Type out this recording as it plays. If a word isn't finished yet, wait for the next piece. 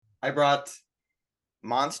I brought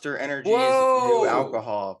Monster Energy's new Whoa!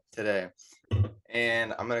 alcohol today,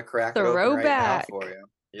 and I'm gonna crack it open right now Throwback. for you.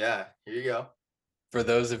 Yeah, here you go. For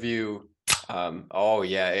those of you,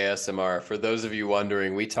 ASMR. For those of you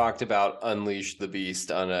wondering, we talked about Unleash the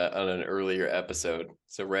Beast on an earlier episode.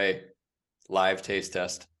 So Ray, live taste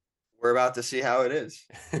test. We're about to see how it is,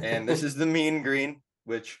 and this is the Mean Green,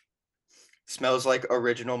 which smells like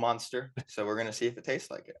original Monster. So we're gonna see if it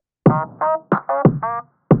tastes like it.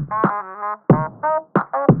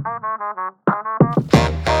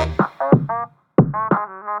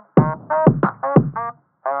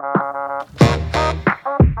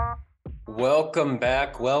 Welcome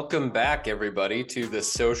back, everybody, to the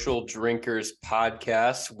Social Drinkers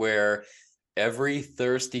Podcast, where every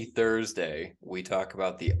Thirsty Thursday we talk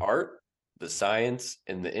about the art, the science,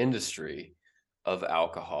 and the industry of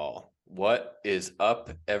alcohol. What is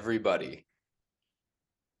up, everybody?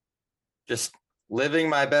 Just living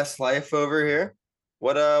my best life over here.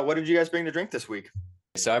 What did you guys bring to drink this week?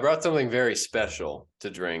 So I brought something very special to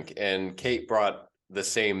drink, and Kate brought the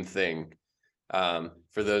same thing.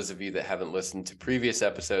 For those of you that haven't listened to previous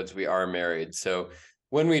episodes, we are married. So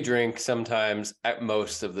when we drink, sometimes, at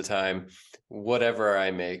most of the time, whatever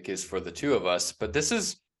I make is for the two of us. But this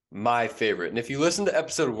is my favorite. And if you listen to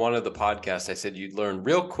episode 1 of the podcast, I said you'd learn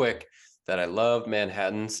real quick that I love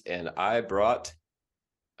Manhattans, and I brought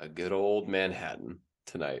a good old Manhattan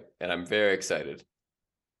tonight, and I'm very excited.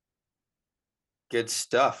 Good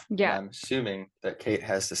stuff. Yeah. And I'm assuming that Kate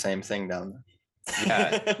has the same thing down there.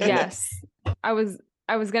 Yeah. Yes. I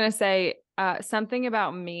was gonna say something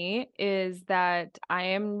about me is that I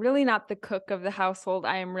am really not the cook of the household.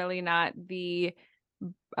 I am really not the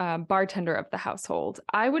bartender of the household.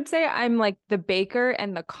 I would say I'm like the baker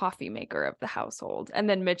and the coffee maker of the household, and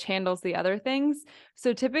then Mitch handles the other things.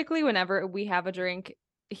 So typically whenever we have a drink,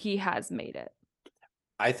 he has made it.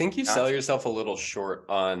 I think you sell Gotcha. yourself a little short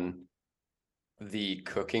on the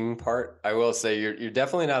cooking part. I will say you're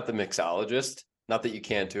definitely not the mixologist. Not that you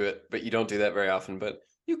can't do it, but you don't do that very often. But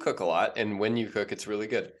you cook a lot, and when you cook, it's really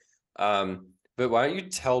good. But why don't you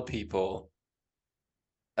tell people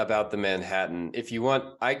about the Manhattan? If you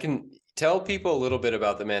want, I can tell people a little bit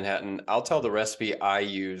about the Manhattan. I'll tell the recipe I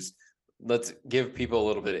use. Let's give people a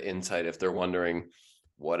little bit of insight if they're wondering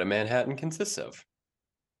what a Manhattan consists of.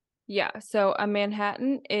 Yeah, so a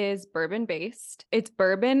Manhattan is bourbon based. It's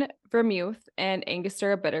bourbon, vermouth, and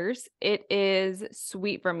Angostura bitters. It is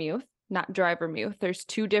sweet vermouth, not dry vermouth. There's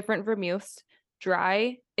 2 different vermouths.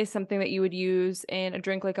 Dry is something that you would use in a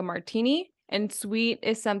drink like a martini, and sweet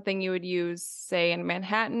is something you would use, say, in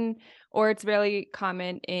Manhattan, or it's really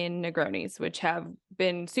common in Negronis, which have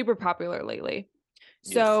been super popular lately.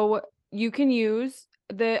 Yes. So you can use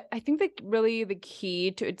I think the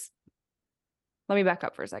key to it's. Let me back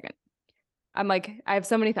up for a second. I have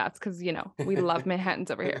so many thoughts because, we love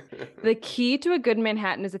Manhattans over here. The key to a good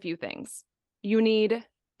Manhattan is a few things. It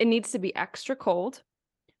needs to be extra cold.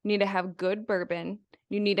 You need to have good bourbon.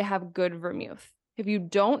 You need to have good vermouth. If you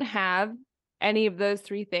don't have any of those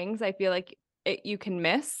 3 things, I feel like you can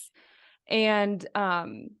miss. And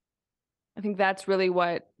I think that's really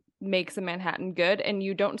what makes a Manhattan good. And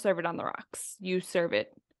you don't serve it on the rocks. You serve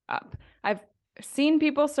it up. I've seen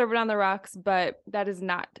people serve it on the rocks, but that is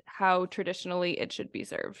not how traditionally it should be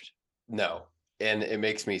served. No. And it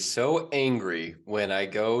makes me so angry when I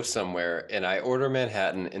go somewhere and I order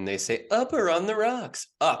Manhattan and they say up or on the rocks.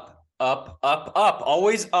 Up, up, up, up,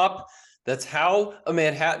 always up. That's how a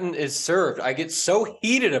Manhattan is served. I get so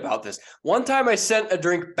heated about this. One time I sent a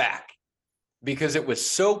drink back because it was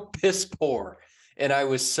so piss poor. And I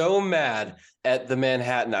was so mad at the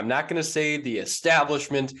Manhattan. I'm not going to say the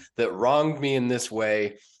establishment that wronged me in this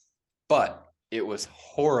way, but it was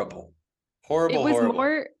horrible. Horrible.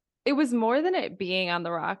 It was more than it being on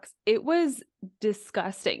the rocks. It was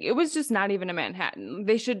disgusting. It was just not even a Manhattan.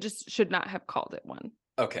 They should not have called it one.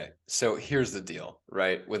 Okay, so here's the deal,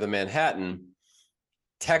 right? With a Manhattan,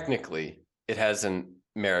 technically, it has an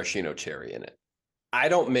maraschino cherry in it. I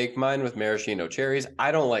don't make mine with maraschino cherries.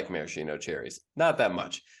 I don't like maraschino cherries. Not that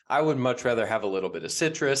much. I would much rather have a little bit of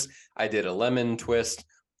citrus. I did a lemon twist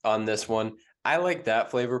on this one. I like that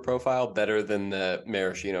flavor profile better than the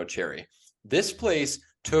maraschino cherry. This place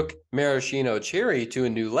took maraschino cherry to a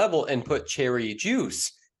new level and put cherry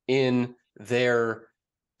juice in their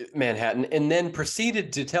Manhattan, and then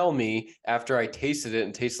proceeded to tell me after I tasted it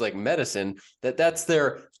and tasted like medicine that that's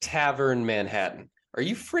their tavern Manhattan. Are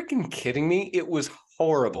you freaking kidding me? It was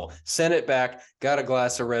horrible. Sent it back, got a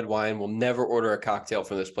glass of red wine. Will never order a cocktail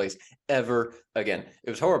from this place ever again. It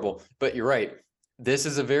was horrible, but you're right. This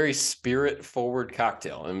is a very spirit-forward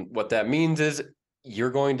cocktail. And what that means is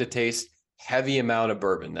you're going to taste heavy amount of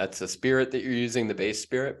bourbon. That's the spirit that you're using, the base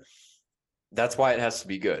spirit. That's why it has to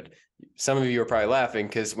be good. Some of you are probably laughing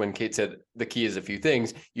because when Kate said the key is a few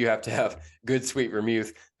things, you have to have good sweet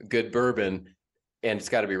vermouth, good bourbon, and it's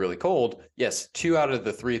got to be really cold. Yes, 2 out of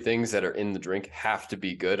the 3 things that are in the drink have to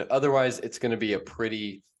be good. Otherwise, it's going to be a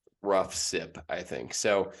pretty rough sip, I think.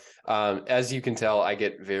 So as you can tell, I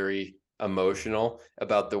get very emotional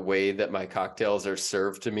about the way that my cocktails are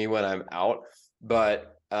served to me when I'm out.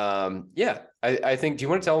 But I think, do you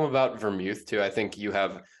want to tell them about vermouth too? I think you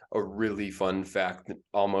have a really fun fact that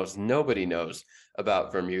almost nobody knows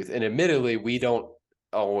about vermouth. And admittedly, we don't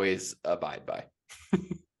always abide by.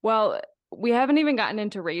 Well, we haven't even gotten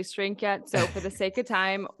into Ray's drink yet. So for the sake of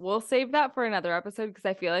time, we'll save that for another episode because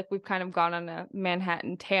I feel like we've kind of gone on a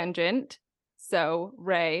Manhattan tangent. So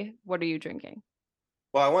Ray, what are you drinking?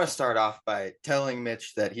 Well, I want to start off by telling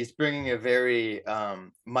Mitch that he's bringing a very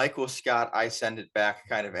Michael Scott, I send it back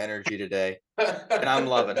kind of energy today. And I'm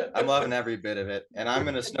loving it. I'm loving every bit of it. And I'm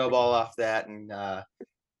going to snowball off that and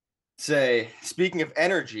say, speaking of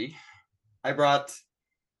energy, I brought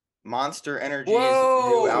Monster Energy's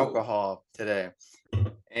new alcohol today.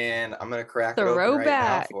 And I'm going to crack it open right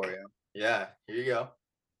now for you. Yeah, here you go.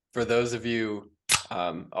 For those of you,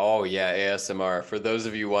 ASMR. For those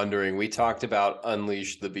of you wondering, we talked about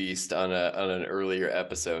Unleash the Beast on an earlier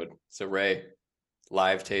episode. So Ray,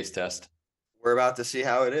 live taste test. We're about to see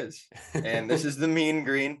how it is. And this is the Mean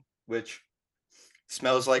Green, which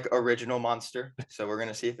smells like original Monster. So we're going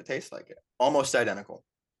to see if it tastes like it. Almost identical.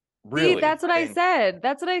 Really? See, that's what I said.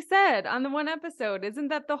 That's what I said on the one episode. Isn't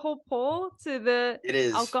that the whole poll to the It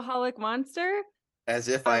is alcoholic Monster? As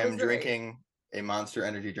if I am drinking a Monster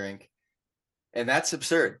Energy drink. And that's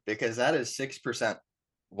absurd because that is 6%.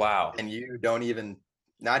 Wow. And you don't even,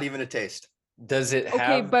 not even a taste. Does it have...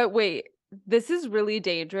 Okay, but wait. This is really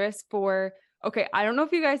dangerous for... Okay, I don't know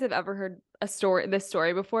if you guys have ever heard this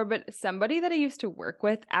story before, but somebody that I used to work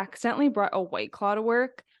with accidentally brought a White Claw to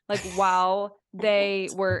work, like while they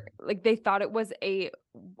were, like they thought it was a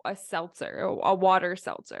seltzer, a water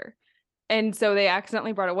seltzer. And so they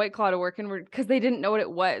accidentally brought a White Claw to work and because they didn't know what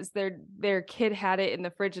it was. Their kid had it in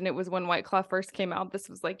the fridge and it was when White Claw first came out. This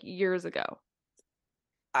was like years ago.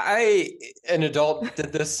 An adult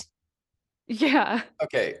did this? Yeah.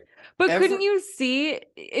 Okay. But couldn't you see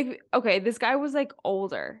this guy was like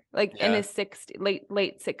older, like in his late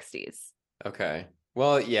 60s. Okay.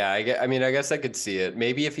 Well, yeah, I guess I could see it.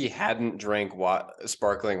 Maybe if he hadn't drank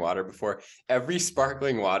sparkling water before. Every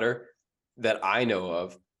sparkling water that I know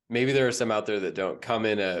of, maybe there are some out there that don't, come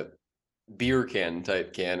in a beer can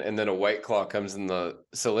type can, and then a White Claw comes in the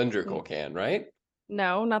cylindrical can, right?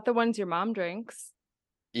 No, not the ones your mom drinks.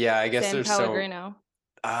 Yeah, I guess San Pellegrino.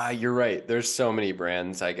 You're right. There's so many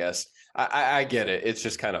brands, I guess. I get it. It's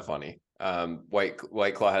just kind of funny. White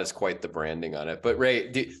Claw has quite the branding on it. But Ray,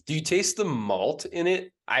 do you taste the malt in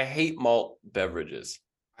it? I hate malt beverages.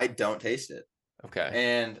 I don't taste it. Okay.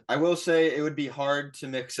 And I will say it would be hard to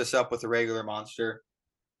mix this up with a regular Monster.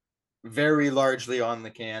 Very largely on the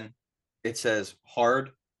can, it says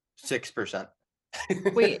hard 6%.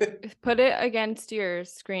 Wait, put it against your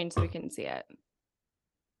screen so we can see it.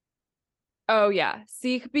 Oh yeah,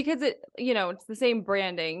 see, because it's the same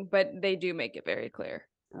branding, but they do make it very clear.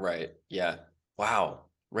 Right. Yeah. Wow.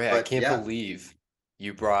 Ray, I can't believe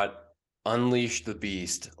you brought Unleash the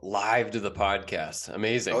Beast live to the podcast.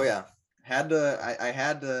 Amazing. Oh yeah. I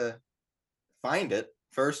had to find it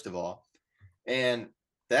first of all. And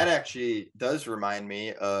that actually does remind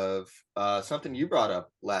me of something you brought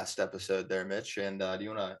up last episode there, Mitch. And do you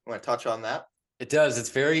want to touch on that? It does. It's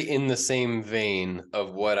very in the same vein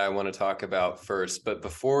of what I want to talk about first. But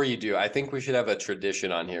before you do, I think we should have a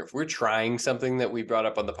tradition on here. If we're trying something that we brought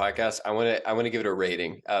up on the podcast, I want to give it a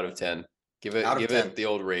rating out of 10. Give it the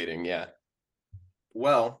old rating. Yeah.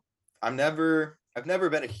 Well, I've never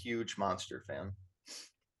been a huge Monster fan,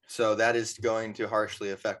 so that is going to harshly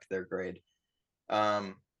affect their grade.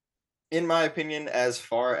 In my opinion, as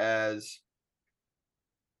far as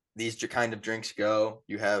these kind of drinks go,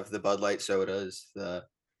 you have the Bud Light sodas, the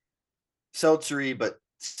seltzery, but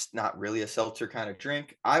it's not really a seltzer kind of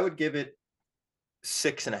drink. I would give it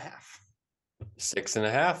 6.5.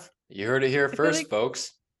 6.5. You heard it here first,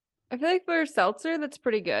 folks. I feel like for a seltzer, that's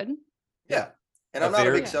pretty good. Yeah. And I'm not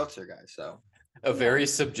a big seltzer guy, so. A very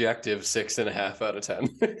subjective 6.5 out of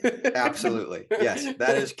 10. Absolutely. Yes.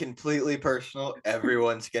 That is completely personal.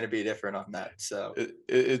 Everyone's going to be different on that. So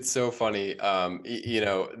it's so funny. My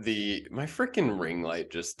freaking ring light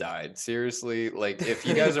just died. Seriously. Like if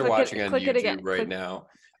you guys are watching on YouTube right now,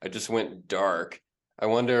 I just went dark. I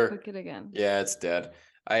wonder. Click it again. Yeah, it's dead.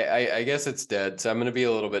 I guess it's dead. So I'm going to be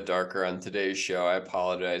a little bit darker on today's show. I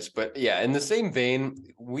apologize. But yeah, in the same vein,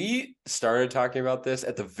 we started talking about this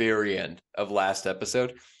at the very end of last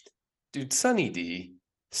episode. Dude, Sunny D,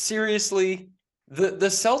 seriously, the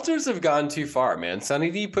seltzers have gone too far, man.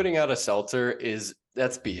 Sunny D putting out a seltzer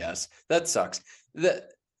that's BS. That sucks. I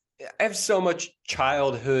have so much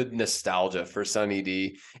childhood nostalgia for Sunny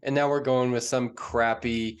D, and now we're going with some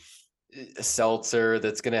crappy seltzer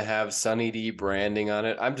that's going to have Sunny D branding on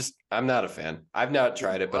it. I'm not a fan. I've not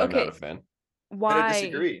tried it, but I'm not a fan. I'm gonna Why?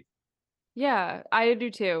 disagree. Yeah, I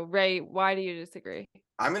do too. Ray, why do you disagree?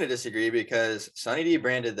 I'm gonna disagree because Sunny D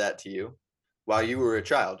branded that to you while you were a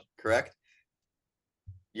child, correct?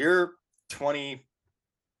 You're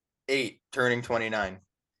 28, turning 29.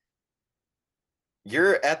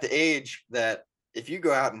 You're at the age that if you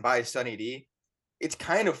go out and buy Sunny D, it's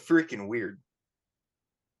kind of freaking weird.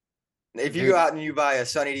 If you go out and you buy a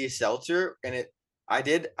Sunny D seltzer, and I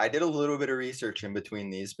did a little bit of research in between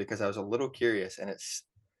these because I was a little curious, and it's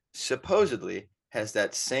supposedly has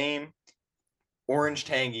that same orange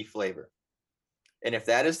tangy flavor. And if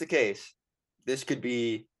that is the case, this could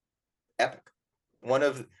be epic. One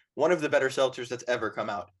of the better seltzers that's ever come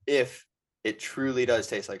out, if it truly does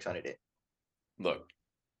taste like Sunny D. Look,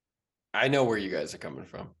 I know where you guys are coming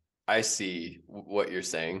from. I see what you're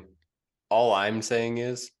saying. All I'm saying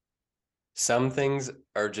is some things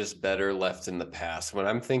are just better left in the past. When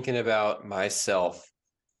I'm thinking about myself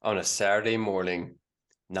on a Saturday morning,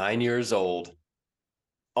 9 years old,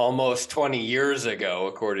 almost 20 years ago,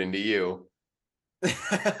 according to you,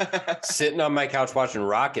 sitting on my couch watching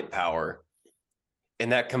Rocket Power,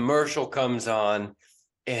 and that commercial comes on,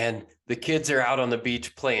 and the kids are out on the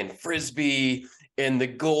beach playing frisbee, and the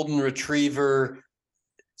golden retriever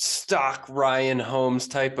stock Ryan Holmes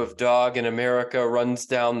type of dog in America runs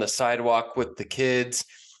down the sidewalk with the kids,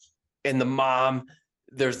 and the mom,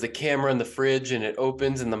 there's the camera in the fridge and it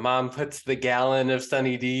opens and the mom puts the gallon of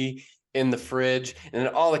Sunny D in the fridge, and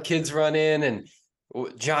then all the kids run in, and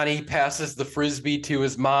Johnny passes the frisbee to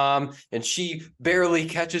his mom and she barely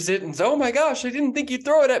catches it and says, "Oh my gosh, I didn't think you'd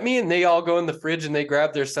throw it at me." And they all go in the fridge and they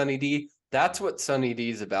grab their Sunny D. That's what Sunny D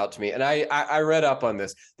is about to me. And I read up on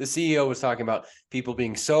this. The CEO was talking about people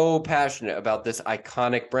being so passionate about this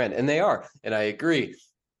iconic brand, and they are. And I agree.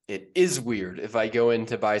 It is weird if I go in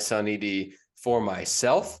to buy Sunny D for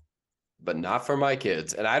myself, but not for my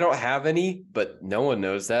kids. And I don't have any, but no one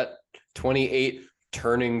knows that. 28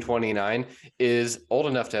 turning 29 is old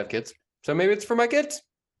enough to have kids. So maybe it's for my kids.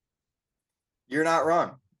 You're not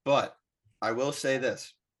wrong, but I will say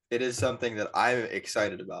this. It is something that I'm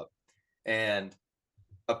excited about. And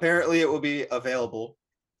apparently it will be available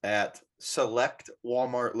at select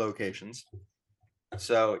Walmart locations.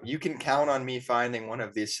 So you can count on me finding one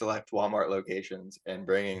of these select Walmart locations and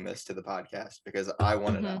bringing this to the podcast because I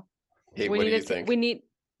want to know. Hey, what do you think?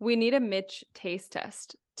 We need a Mitch taste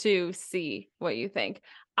test to see what you think.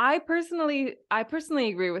 I personally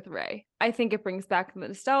agree with Ray. I think it brings back the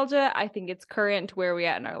nostalgia. I think it's current to where we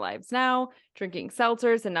at in our lives now, drinking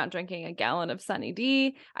seltzers and not drinking a gallon of Sunny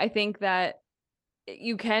D. I think that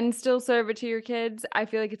you can still serve it to your kids. I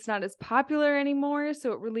feel like it's not as popular anymore,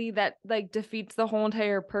 so it really that like defeats the whole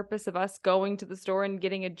entire purpose of us going to the store and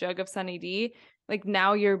getting a jug of Sunny D. Like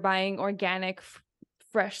now you're buying organic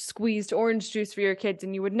fresh squeezed orange juice for your kids,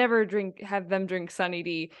 and you would never have them drink Sunny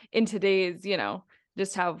D in today's,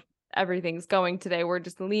 just how everything's going today. We're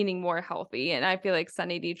just leaning more healthy, and I feel like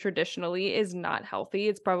Sunny D traditionally is not healthy.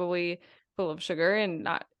 It's probably full of sugar and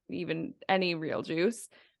not even any real juice.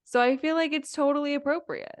 So I feel like it's totally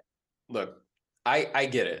appropriate. Look, I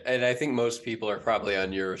get it, and I think most people are probably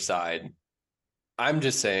on your side. I'm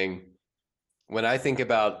just saying, when I think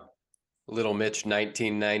about little Mitch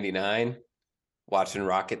 1999 watching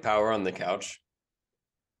Rocket Power on the couch,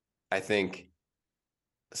 I think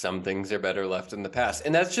some things are better left in the past.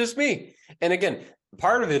 And that's just me. And again,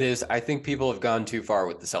 part of it is I think people have gone too far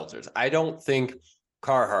with the seltzers. I don't think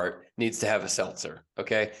Carhartt needs to have a seltzer,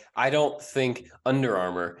 okay? I don't think Under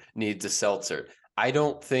Armour needs a seltzer. I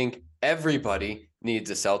don't think everybody needs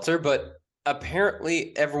a seltzer, but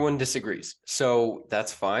apparently everyone disagrees. So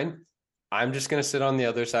that's fine. I'm just going to sit on the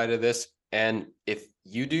other side of this. And if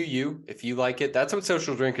you do you, if you like it, that's what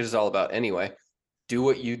Social Drinkers is all about anyway. Do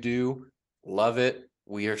what you do. Love it.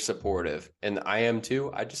 We are supportive. And I am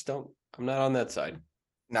too. I'm not on that side.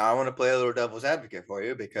 Now I want to play a little devil's advocate for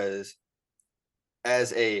you because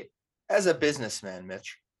as a businessman,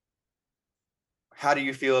 Mitch, how do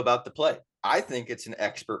you feel about the play? I think it's an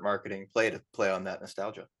expert marketing play to play on that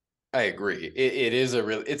nostalgia. I agree. It is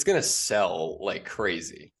it's going to sell like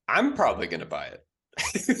crazy. I'm probably going to buy it.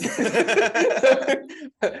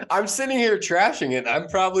 I'm sitting here trashing it. I'm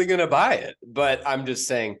probably gonna buy it, but I'm just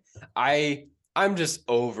saying, I'm just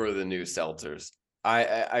over the new seltzers.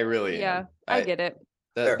 I really am. I get it.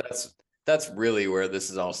 That's really where this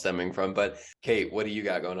is all stemming from. But Kate, what do you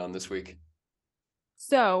got going on this week?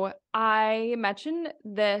 So I mentioned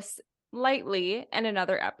this lightly in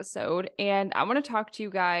another episode, and I want to talk to you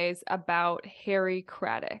guys about Harry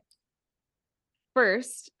Cradock.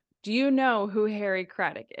 First, do you know who Harry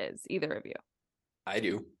Cradock is? Either of you? I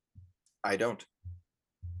do. I don't.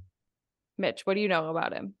 Mitch, what do you know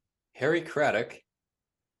about him? Harry Cradock,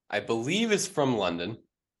 I believe, is from London.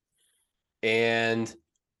 And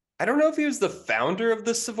I don't know if he was the founder of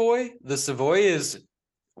the Savoy. The Savoy is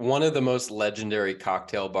one of the most legendary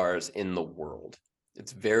cocktail bars in the world.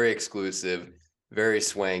 It's very exclusive, very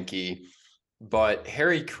swanky. But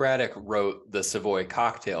Harry Cradock wrote the Savoy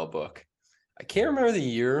cocktail book. I can't remember the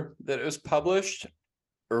year that it was published.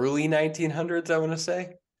 Early 1900s, I want to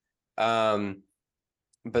say.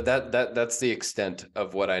 But that's the extent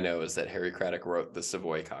of what I know, is that Harry Cradock wrote the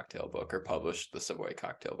Savoy cocktail book, or published the Savoy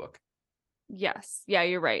cocktail book. Yes. Yeah,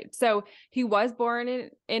 you're right. So he was born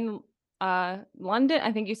in London.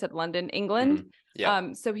 I think you said London, England. Mm-hmm.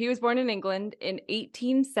 Yeah. So he was born in England in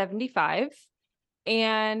 1875.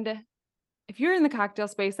 And if you're in the cocktail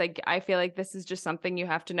space, like, I feel like this is just something you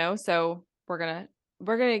have to know. So we're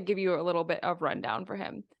gonna give you a little bit of rundown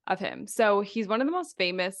of him. So he's one of the most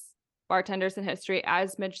famous bartenders in history.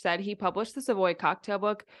 As Mitch said, he published the Savoy cocktail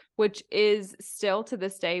book, which is still to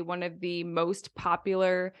this day one of the most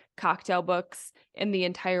popular cocktail books in the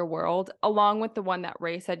entire world, along with the one that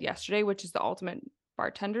Ray said yesterday, which is the Ultimate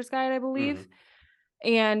Bartender's Guide, I believe.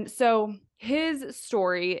 Mm-hmm. And so his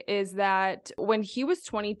story is that when he was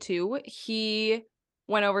 22, he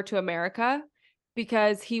went over to America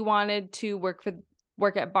because he wanted to work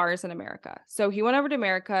at bars in America. So he went over to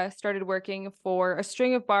America, started working for a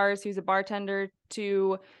string of bars. He was a bartender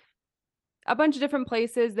to a bunch of different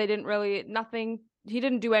places. He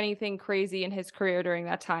didn't do anything crazy in his career during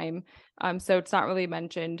that time. So it's not really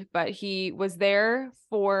mentioned, but he was there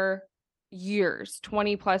for years,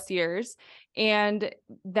 20 plus years. And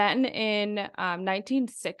then in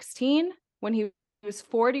 1916, when he was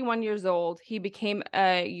 41 years old, he became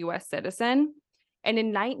a US citizen. And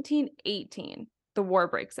in 1918, the war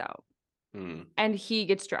breaks out and he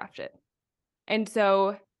gets drafted. And so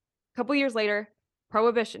a couple years later,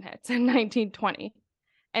 Prohibition hits in 1920.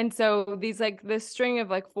 And so this string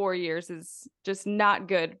of 4 years is just not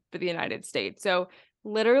good for the United States. So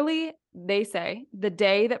literally, they say the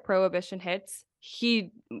day that Prohibition hits,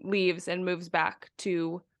 he leaves and moves back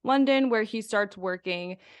to London, where he starts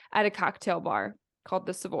working at a cocktail bar called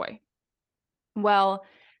the Savoy. Well,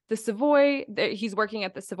 the Savoy, he's working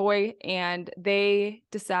at the Savoy, and they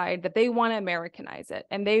decide that they want to Americanize it,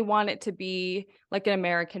 and they want it to be like an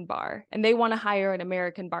American bar, and they want to hire an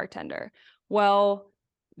American bartender. Well,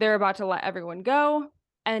 they're about to let everyone go,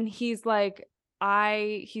 and he's like,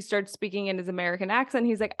 he starts speaking in his American accent.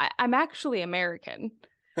 He's like, I'm actually American.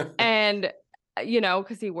 And,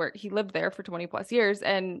 because he lived there for 20 plus years,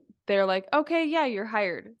 and they're like, okay, yeah, you're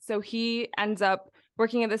hired. So he ends up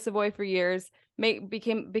working at the Savoy for years,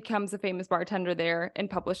 becomes a famous bartender there, and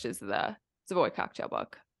publishes the Savoy cocktail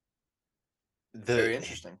book. Very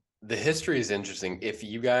interesting. The history is interesting. If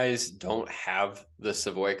you guys don't have the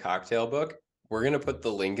Savoy cocktail book, we're going to put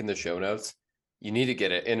the link in the show notes. You need to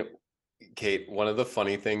get it. And Kate, one of the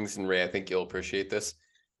funny things, and Ray, I think you'll appreciate this,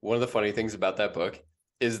 one of the funny things about that book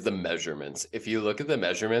is the measurements. If you look at the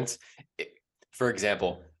measurements, for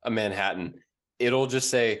example, a Manhattan, it'll just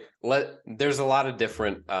say, there's a lot of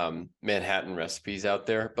different Manhattan recipes out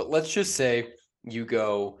there, but let's just say you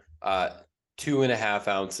go 2.5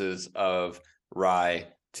 ounces of rye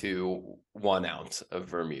to 1 ounce of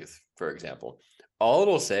vermouth, for example. All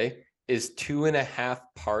it'll say is 2.5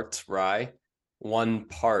 parts rye, 1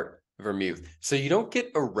 part vermouth. So you don't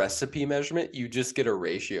get a recipe measurement, you just get a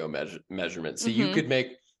ratio measurement. So you could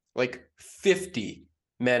make 50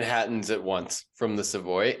 Manhattans at once from the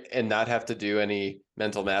Savoy and not have to do any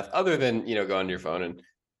mental math other than, go on your phone and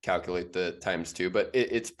calculate the times 2. But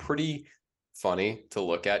it's pretty funny to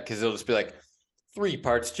look at, because it'll just be 3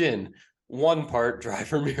 parts gin, 1 part dry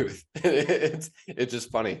vermouth. It's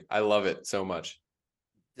just funny. I love it so much.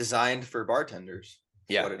 Designed for bartenders.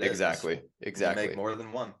 Yeah, exactly. Make more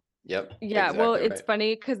than one. Yep. Yeah. Exactly well, it's right.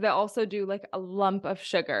 funny because they also do a lump of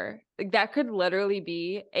sugar. That could literally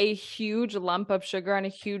be a huge lump of sugar on a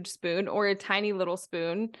huge spoon, or a tiny little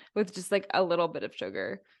spoon with just a little bit of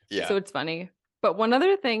sugar. Yeah. So it's funny. But one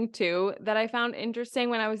other thing too that I found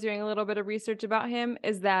interesting when I was doing a little bit of research about him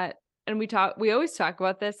is that, and we always talk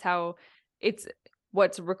about this, how it's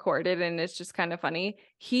what's recorded, and it's just kind of funny.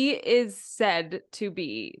 He is said to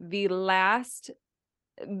be the last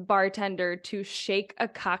bartender to shake a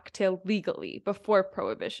cocktail legally before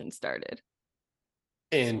Prohibition started.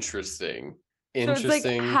 Interesting. So it's like,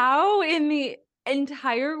 how in the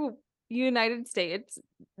entire United States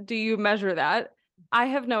do you measure that? I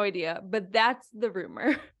have no idea, but that's the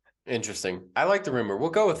rumor. Interesting. I like the rumor.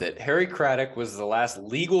 We'll go with it. Harry Cradock was the last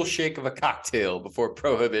legal shake of a cocktail before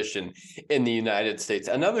Prohibition in the United States.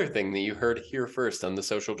 Another thing that you heard here first on the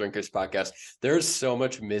Social Drinkers podcast. There's so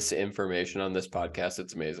much misinformation on this podcast.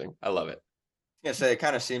 It's amazing. I love it. Yeah, so it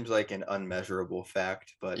kind of seems like an unmeasurable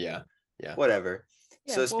fact, but Yeah. whatever.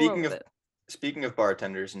 Yeah, So we'll roll with it. speaking of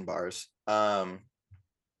bartenders and bars,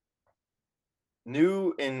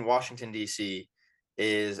 new in Washington D.C.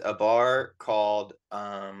 is a bar called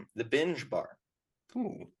the Binge Bar.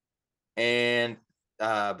 Ooh. And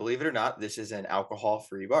believe it or not, this is an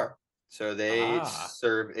alcohol-free bar. So they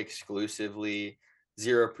serve exclusively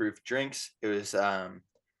zero-proof drinks. It was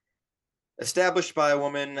established by a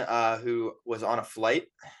woman who was on a flight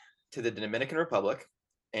to the Dominican Republic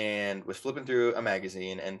and was flipping through a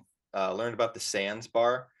magazine and learned about the Sands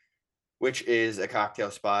Bar, which is a cocktail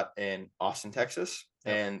spot in Austin, Texas.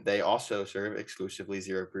 Yep. And they also serve exclusively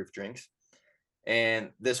zero-proof drinks. And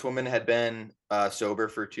this woman had been sober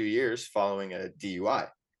for 2 years following a DUI.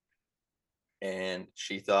 And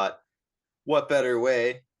she thought, what better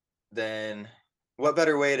way to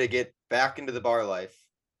get back into the bar life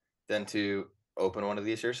than to open one of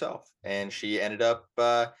these herself? And she ended up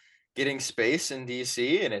getting space in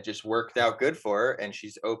DC, and it just worked out good for her. And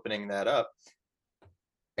she's opening that up.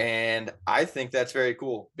 And I think that's very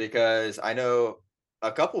cool because I know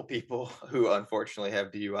a couple people who unfortunately have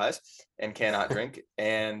DUIs and cannot drink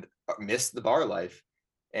and miss the bar life.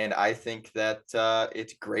 And I think that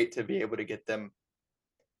it's great to be able to get them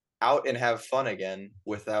out and have fun again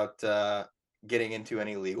without getting into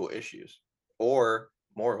any legal issues or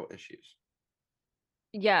moral issues.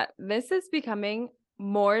 Yeah, this is becoming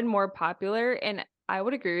more and more popular, and I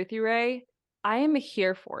would agree with you, Ray. I am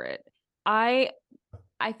here for it.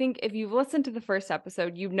 I think if you've listened to the first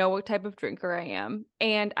episode, you know what type of drinker I am.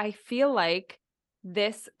 And I feel like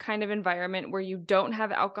this kind of environment where you don't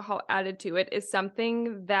have alcohol added to it is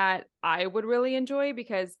something that I would really enjoy,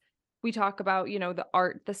 because we talk about, the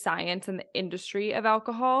art, the science, and the industry of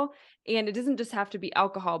alcohol. And it doesn't just have to be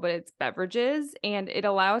alcohol, but it's beverages. And it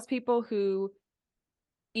allows people who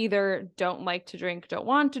either don't like to drink, don't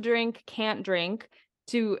want to drink, can't drink,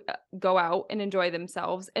 to go out and enjoy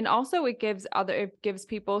themselves. And also it gives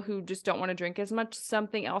people who just don't want to drink as much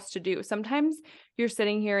something else to do. Sometimes you're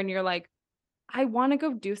sitting here and you're like, I want to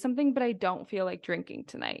go do something, but I don't feel like drinking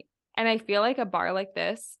tonight. And I feel like a bar like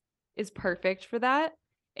this is perfect for that.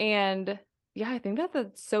 And yeah, I think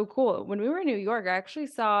that's so cool. When we were in New York, I actually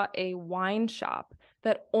saw a wine shop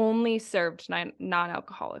that only served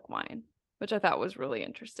non-alcoholic wine, which I thought was really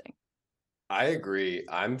interesting. I agree.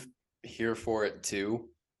 I'm here for it too.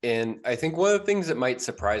 And I think one of the things that might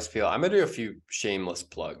surprise people, I'm going to do a few shameless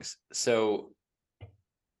plugs. So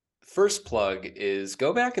first plug is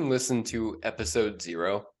go back and listen to episode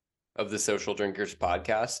 0 of the Social Drinkers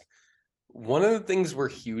podcast. One of the things we're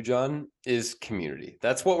huge on is community.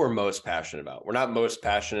 That's what we're most passionate about. We're not most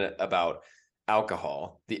passionate about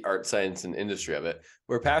alcohol, the art, science, and industry of it.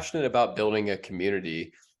 We're passionate about building a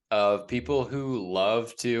community of people who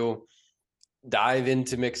love to dive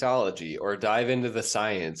into mixology or dive into the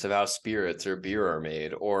science of how spirits or beer are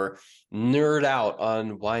made, or nerd out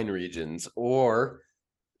on wine regions, or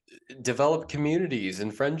develop communities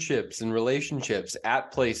and friendships and relationships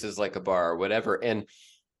at places like a bar or whatever. And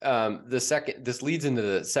this leads into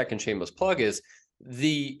the second shameless plug is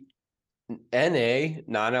the NA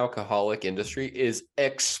non-alcoholic industry is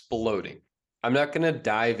exploding. I'm not going to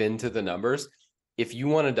dive into the numbers. If you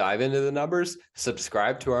want to dive into the numbers,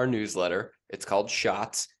 subscribe to our newsletter. It's called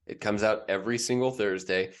Shots. It comes out every single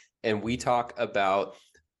Thursday, and we talk about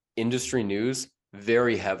industry news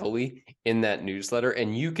very heavily in that newsletter,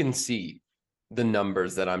 and you can see the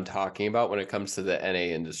numbers that I'm talking about when it comes to the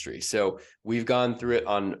NA industry. So we've gone through it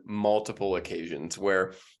on multiple occasions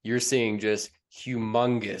where you're seeing just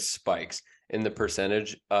humongous spikes in the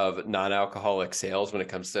percentage of non-alcoholic sales when it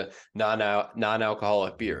comes to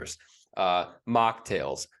non-alcoholic beers,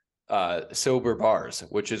 mocktails, sober bars,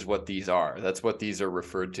 which is what these are. That's what these are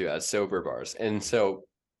referred to as, sober bars. And so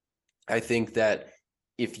I think that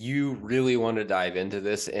if you really want to dive into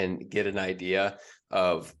this and get an idea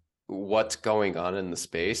of what's going on in the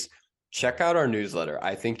space, check out our newsletter.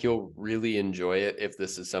 I think you'll really enjoy it if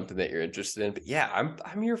this is something that you're interested in. But yeah,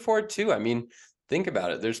 I'm here for it too. I mean, think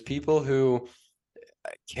about it. There's people who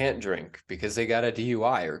can't drink because they got a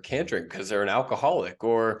DUI, or can't drink because they're an alcoholic,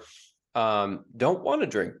 or don't want to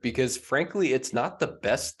drink because frankly, it's not the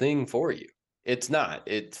best thing for you. It's not.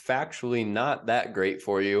 It's factually not that great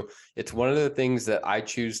for you. It's one of the things that I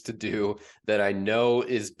choose to do that I know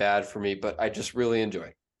is bad for me, but I just really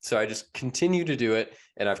enjoy. So I just continue to do it,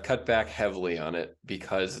 and I've cut back heavily on it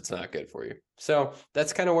because it's not good for you. So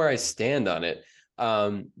that's kind of where I stand on it.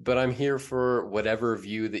 But I'm here for whatever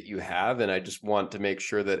view that you have, and I just want to make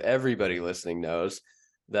sure that everybody listening knows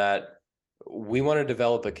that we want to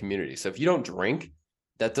develop a community. So if you don't drink,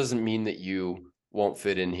 that doesn't mean that you won't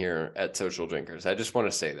fit in here at Social Drinkers. I just want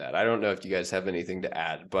to say that. I don't know if you guys have anything to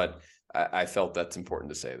add, but I felt that's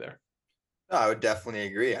important to say there. No, I would definitely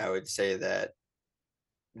agree. I would say that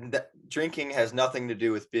drinking has nothing to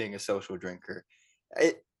do with being a social drinker.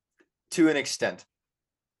 To an extent,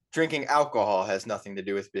 drinking alcohol has nothing to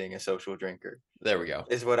do with being a social drinker. There we go.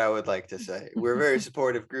 Is what I would like to say. We're a very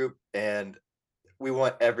supportive group, and we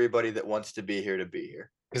want everybody that wants to be here to be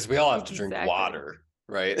here. Because we all have to drink water,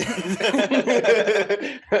 right?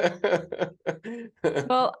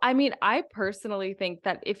 Well, I mean, I personally think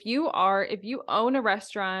that if you own a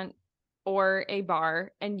restaurant or a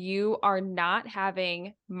bar and you are not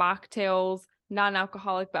having mocktails,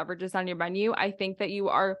 non-alcoholic beverages on your menu, I think that you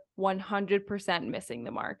are 100% missing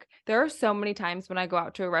the mark. There are so many times when I go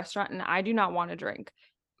out to a restaurant and I do not want to drink.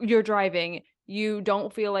 You're driving, you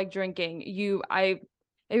don't feel like drinking. I've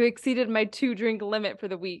exceeded my 2-drink limit for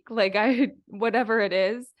the week. Like whatever it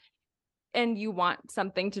is, and you want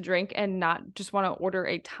something to drink and not just want to order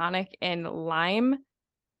a tonic and lime,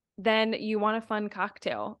 then you want a fun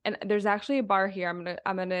cocktail. And there's actually a bar here.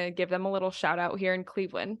 I'm gonna give them a little shout out here in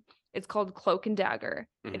Cleveland. It's called Cloak and Dagger.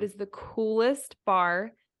 Mhm. It is the coolest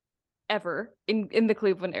bar ever in the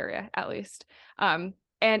Cleveland area, at least.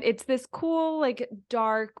 And it's this cool, like,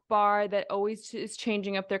 dark bar that always is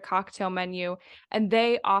changing up their cocktail menu. And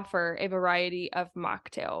they offer a variety of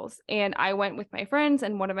mocktails. And I went with my friends,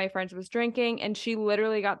 and one of my friends was drinking, and she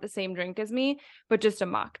literally got the same drink as me, but just a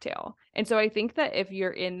mocktail. And so I think that if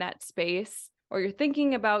you're in that space, or you're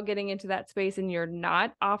thinking about getting into that space and you're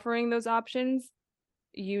not offering those options,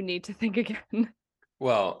 you need to think again.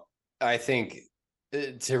 Well, I think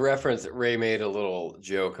to reference, Ray made a little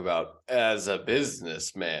joke about, as a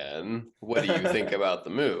businessman, what do you think about the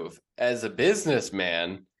move? As a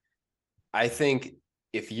businessman, I think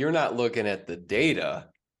if you're not looking at the data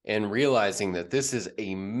and realizing that this is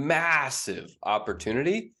a massive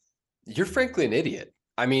opportunity, you're frankly an idiot.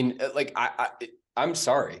 I mean, like, I'm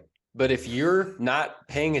sorry, but if you're not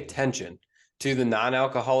paying attention to the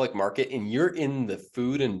non-alcoholic market and you're in the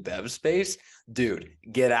food and bev space, dude,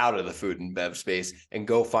 get out of the food and bev space and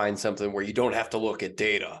go find something where you don't have to look at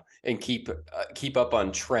data and keep up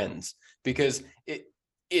on trends, because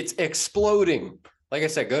it's exploding. Like I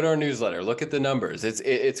said, go to our newsletter, look at the numbers.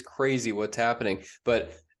 It's crazy what's happening.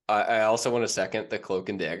 But I also want to second the Cloak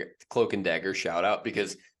and Dagger shout out,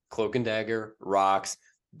 because Cloak and Dagger rocks.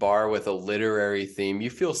 Bar with a literary theme. You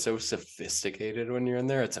feel so sophisticated when you're in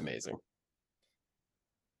there. It's amazing.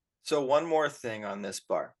 So one more thing on this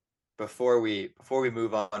bar before we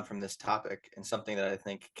move on from this topic, and something that I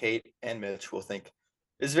think Kate and Mitch will think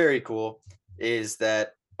is very cool, is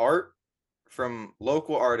that art from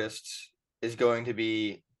local artists is going to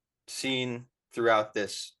be seen throughout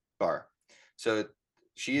this bar. So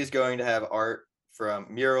she is going to have art from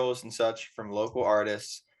murals and such from local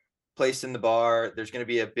artists placed in the bar. There's going to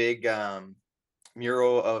be a big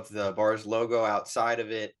mural of the bar's logo outside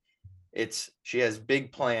of it. She has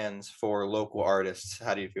big plans for local artists.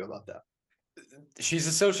 How do you feel about that? She's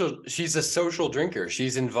a social drinker.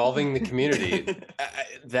 She's involving the community.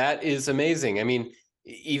 That is amazing. I mean,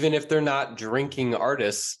 even if they're not drinking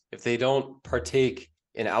artists, if they don't partake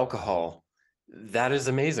in alcohol, that is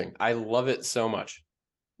amazing. I love it so much.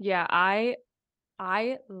 Yeah, I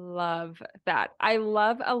love that. I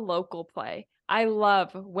love a local play. I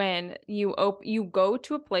love when you go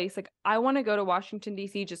to a place, like, I want to go to Washington,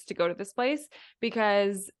 D.C. just to go to this place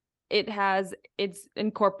because it's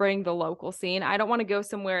incorporating the local scene. I don't want to go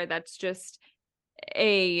somewhere that's just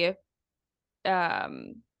a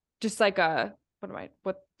just like a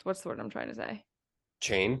what's the word I'm trying to say?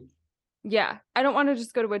 Chain. Yeah, I don't want to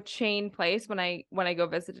just go to a chain place when I go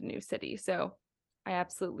visit a new city. So I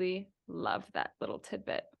absolutely love that little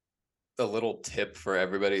tidbit. The little tip for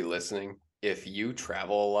everybody listening: if you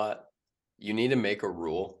travel a lot, you need to make a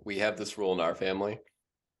rule. We have this rule in our family: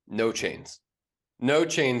 no chains. No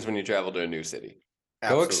chains when you travel to a new city.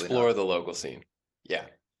 Go explore the local scene. Yeah.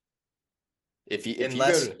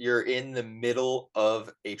 Unless you're in the middle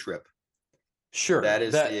of a trip. Sure. That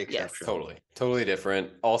is the exception. Totally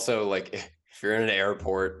different. Also, like, If you're in an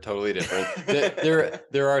airport, totally different.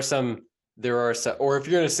 There are some, or if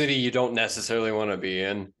you're in a city you don't necessarily want to be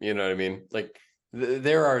in, you know what I mean? Like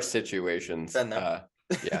there are situations.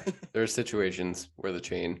 Yeah, there are situations where the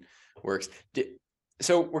chain works.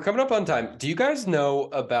 So we're coming up on time. Do you guys know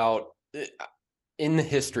about, in the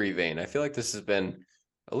history vein, I feel like this has been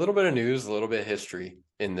a little bit of news, a little bit of history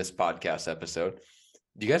in this podcast episode.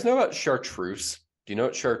 Do you guys know about chartreuse? Do you know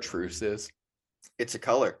what chartreuse is? It's a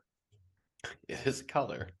color. It is a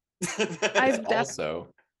color.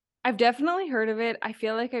 I've definitely heard of it. I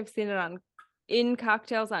feel like I've seen it in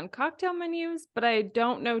cocktails on cocktail menus, but I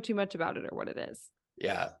don't know too much about it or what it is.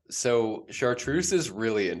 Yeah. So chartreuse is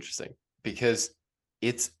really interesting because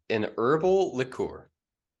it's an herbal liqueur,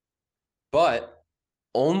 but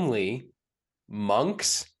only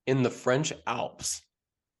monks in the French Alps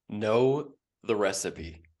know the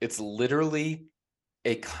recipe. It's literally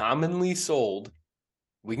a commonly sold,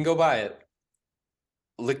 we can go buy it,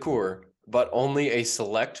 liqueur, but only a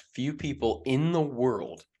select few people in the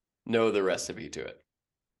world know the recipe to it.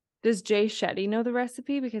 Does Jay Shetty know the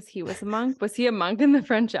recipe because he was a monk? Was he a monk in the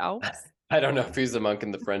French Alps? I don't know if he's a monk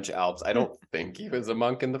in the French Alps. I don't think he was a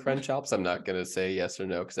monk in the French Alps. I'm not going to say yes or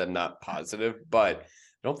no because I'm not positive, but I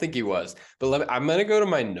don't think he was. But I'm going to go to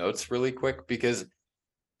my notes really quick because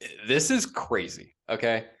this is crazy.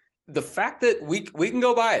 Okay. The fact that we can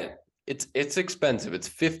go buy it. It's expensive. It's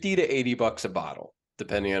 $50 to $80 a bottle,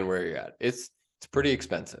 depending on where you're at. It's pretty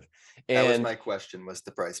expensive. And that was my question, was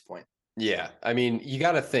the price point. Yeah. I mean, you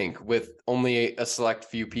got to think with only a select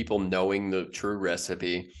few people knowing the true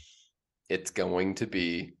recipe, it's going to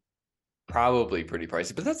be probably pretty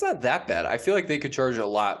pricey, but that's not that bad. I feel like they could charge a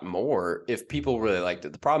lot more if people really liked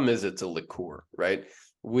it. The problem is it's a liqueur, right?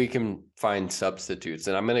 We can find substitutes,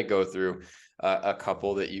 and I'm going to go through a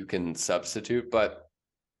couple that you can substitute, but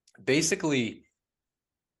basically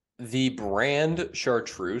the brand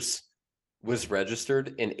chartreuse was registered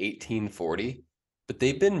in 1840, but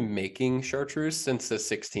they've been making chartreuse since the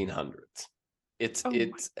 1600s.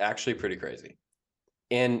 It's actually pretty crazy.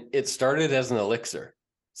 And it started as an elixir.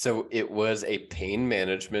 So it was a pain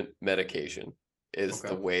management medication is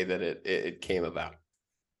the way that it came about.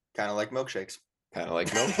 Kind of like milkshakes.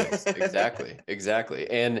 Exactly.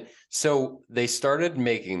 And so they started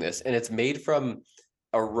making this, and it's made from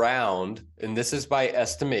around, and this is by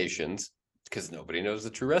estimations, because nobody knows the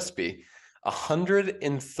true recipe,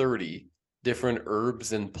 130 different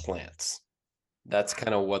herbs and plants. That's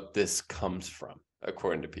kind of what this comes from,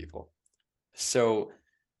 according to people. So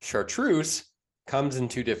chartreuse comes in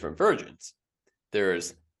two different versions.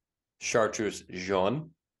 There's chartreuse jaune,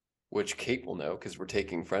 which Kate will know because we're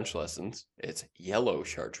taking French lessons. It's yellow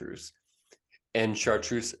chartreuse. And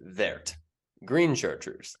chartreuse verte, green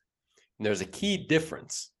chartreuse. And there's a key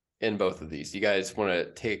difference in both of these. You guys want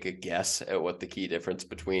to take a guess at what the key difference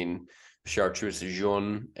between chartreuse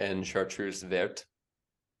jaune and chartreuse verte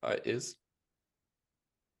is?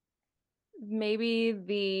 Maybe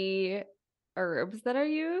the herbs that are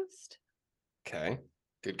used. Okay,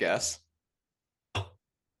 good guess.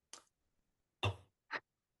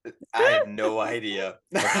 I have no idea.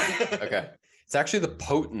 Okay. It's actually the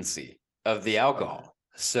potency of the alcohol.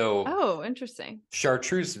 So, interesting.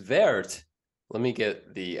 Chartreuse verte, let me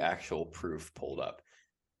get the actual proof pulled up.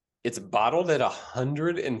 It's bottled at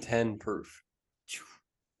 110 proof.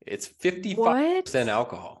 It's 55%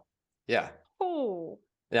 alcohol. Yeah. Oh.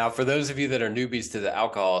 Now, for those of you that are newbies to the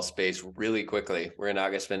alcohol space, really quickly, we're not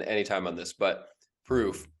going to spend any time on this, but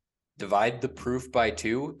proof, divide the proof by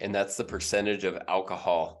 2, and that's the percentage of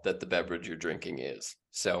alcohol that the beverage you're drinking is.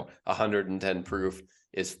 So 110 proof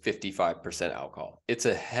is 55% alcohol. It's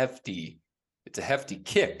a hefty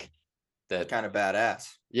kick. That kind of badass.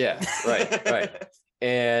 Yeah, right.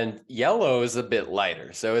 And yellow is a bit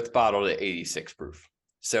lighter. So it's bottled at 86 proof.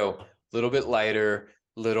 So a little bit lighter,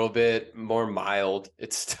 little bit more mild.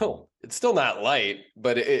 It's still not light,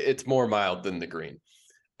 but it's more mild than the green.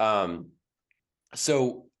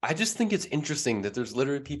 So I just think it's interesting that there's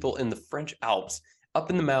literally people in the French Alps, up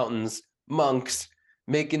in the mountains, monks,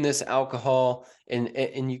 making this alcohol,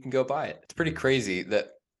 and you can go buy it. It's pretty crazy that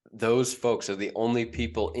those folks are the only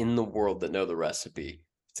people in the world that know the recipe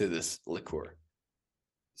to this liqueur.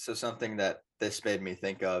 So something that this made me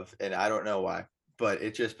think of, and I don't know why, but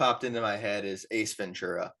it just popped into my head, is Ace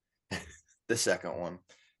Ventura, the second one,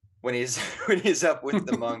 when he's up with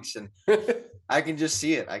the monks, and I can just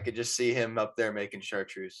see it. I could just see him up there making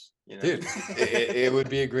chartreuse. You know? Dude, it would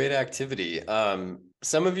be a great activity.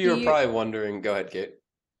 Some of you are probably wondering. Go ahead, Kate.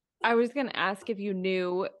 I was going to ask if you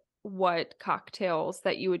knew what cocktails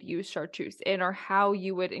that you would use chartreuse in, or how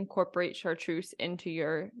you would incorporate chartreuse into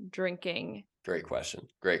your drinking. Great question.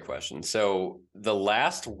 Great question. So the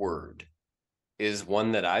last word is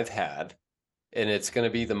one that I've had, and it's going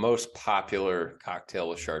to be the most popular cocktail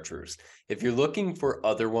with chartreuse. If you're looking for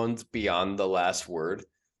other ones beyond the last word,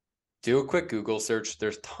 do a quick Google search.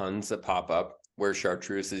 There's tons that pop up where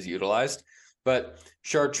chartreuse is utilized, but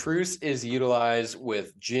chartreuse is utilized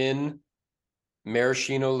with gin,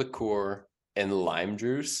 maraschino liqueur, and lime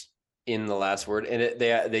juice in the last word, and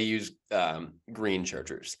they use green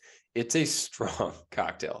chartreuse. It's a strong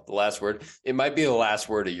cocktail. The last word, it might be the last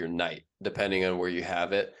word of your night, depending on where you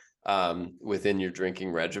have it within your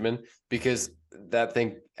drinking regimen, because that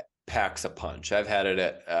thing packs a punch. I've had it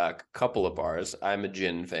at a couple of bars. I'm a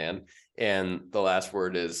gin fan, and the last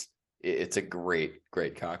word is, it's a great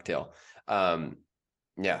cocktail.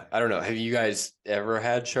 Yeah, I don't know. Have you guys ever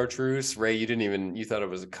had chartreuse? Ray, you thought it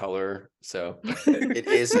was a color, so It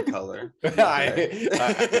is a color.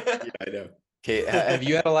 I know. Okay, have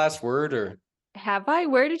you had a last word, or? Have I?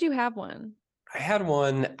 Where did you have one? I had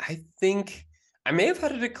one. I think I may have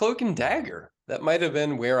had it at Cloak and Dagger. That might have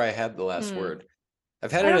been where I had the last word.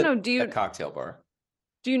 I've had I it don't at know. a cocktail bar.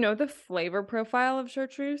 Do you know the flavor profile of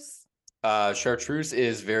chartreuse? Chartreuse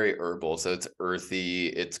is very herbal, so it's earthy.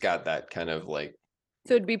 It's got that kind of like.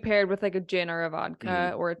 So it'd be paired with like a gin or a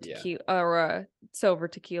vodka or a tequila or a silver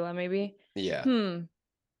tequila, maybe. Yeah.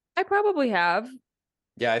 I probably have.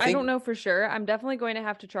 Yeah, I don't know for sure. I'm definitely going to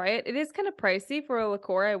have to try it. It is kind of pricey for a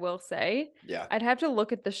liqueur, I will say. Yeah. I'd have to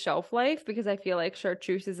look at the shelf life, because I feel like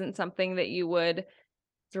chartreuse isn't something that you would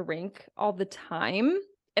drink all the time.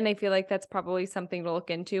 And I feel like that's probably something to look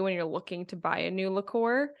into when you're looking to buy a new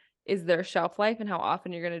liqueur, is their shelf life and how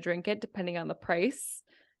often you're going to drink it, depending on the price.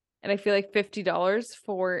 And I feel like $50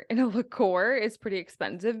 for in a liqueur is pretty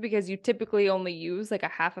expensive, because you typically only use like a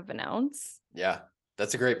half of an ounce. Yeah,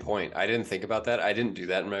 that's a great point. I didn't think about that. I didn't do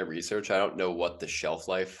that in my research. I don't know what the shelf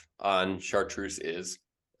life on chartreuse is.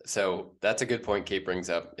 So that's a good point Kate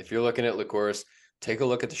brings up. If you're looking at liqueurs, take a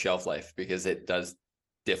look at the shelf life, because it does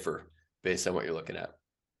differ based on what you're looking at.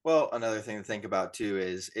 Well, another thing to think about too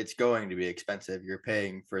is it's going to be expensive. You're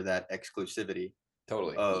paying for that exclusivity.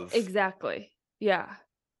 Totally. Of Exactly. Yeah.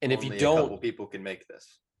 And if you a don't, couple people can make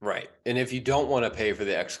this. right. And if you don't want to pay for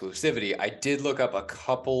the exclusivity, I did look up a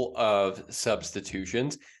couple of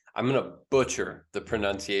substitutions. I'm going to butcher the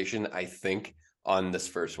pronunciation, I think, on this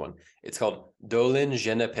first one. It's called Dolin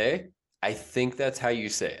Genepe. I think that's how you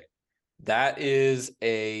say it. That is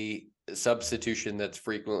a substitution that's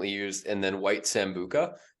frequently used. And then white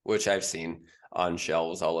sambuca, which I've seen on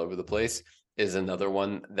shelves all over the place, is another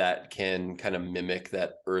one that can kind of mimic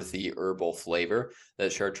that earthy herbal flavor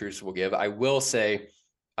that chartreuse will give. I will say,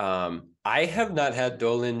 I have not had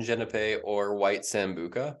Dolin Genepe or white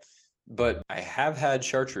sambuca, but I have had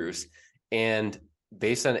chartreuse. And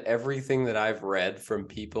based on everything that I've read from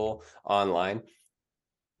people online,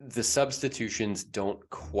 the substitutions don't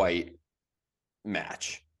quite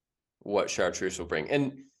match what chartreuse will bring.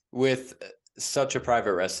 And with such a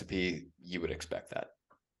private recipe, you would expect that.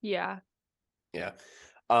 Yeah. Yeah.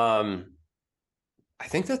 I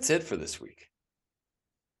think that's it for this week.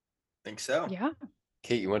 Think so. Yeah.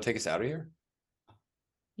 Kate, you want to take us out of here?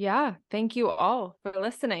 Yeah. Thank you all for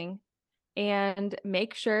listening. And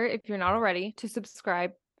make sure, if you're not already, to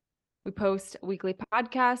subscribe. We post weekly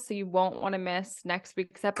podcasts, so you won't want to miss next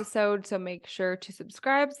week's episode. So make sure to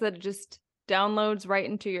subscribe so that it just downloads right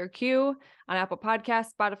into your queue on Apple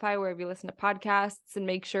Podcasts, Spotify, wherever you listen to podcasts. And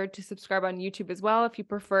make sure to subscribe on YouTube as well if you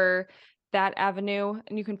prefer that avenue.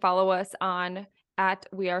 And you can follow us on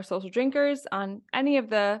 @WeAreSocialDrinkers on any of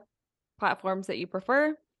the platforms that you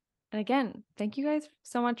prefer. And again, thank you guys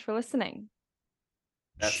so much for listening.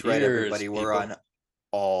 That's Cheers, right, everybody. people. We're on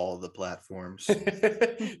all the platforms.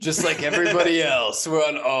 Just like everybody else, we're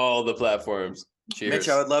on all the platforms. Cheers. Mitch,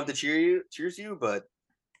 I would love to cheers you, but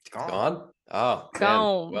it's gone. Gone? Oh, man.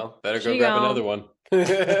 Gone. Well, better go She grab gone. another one.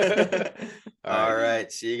 All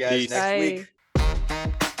right. See you guys Peace. next Bye. week.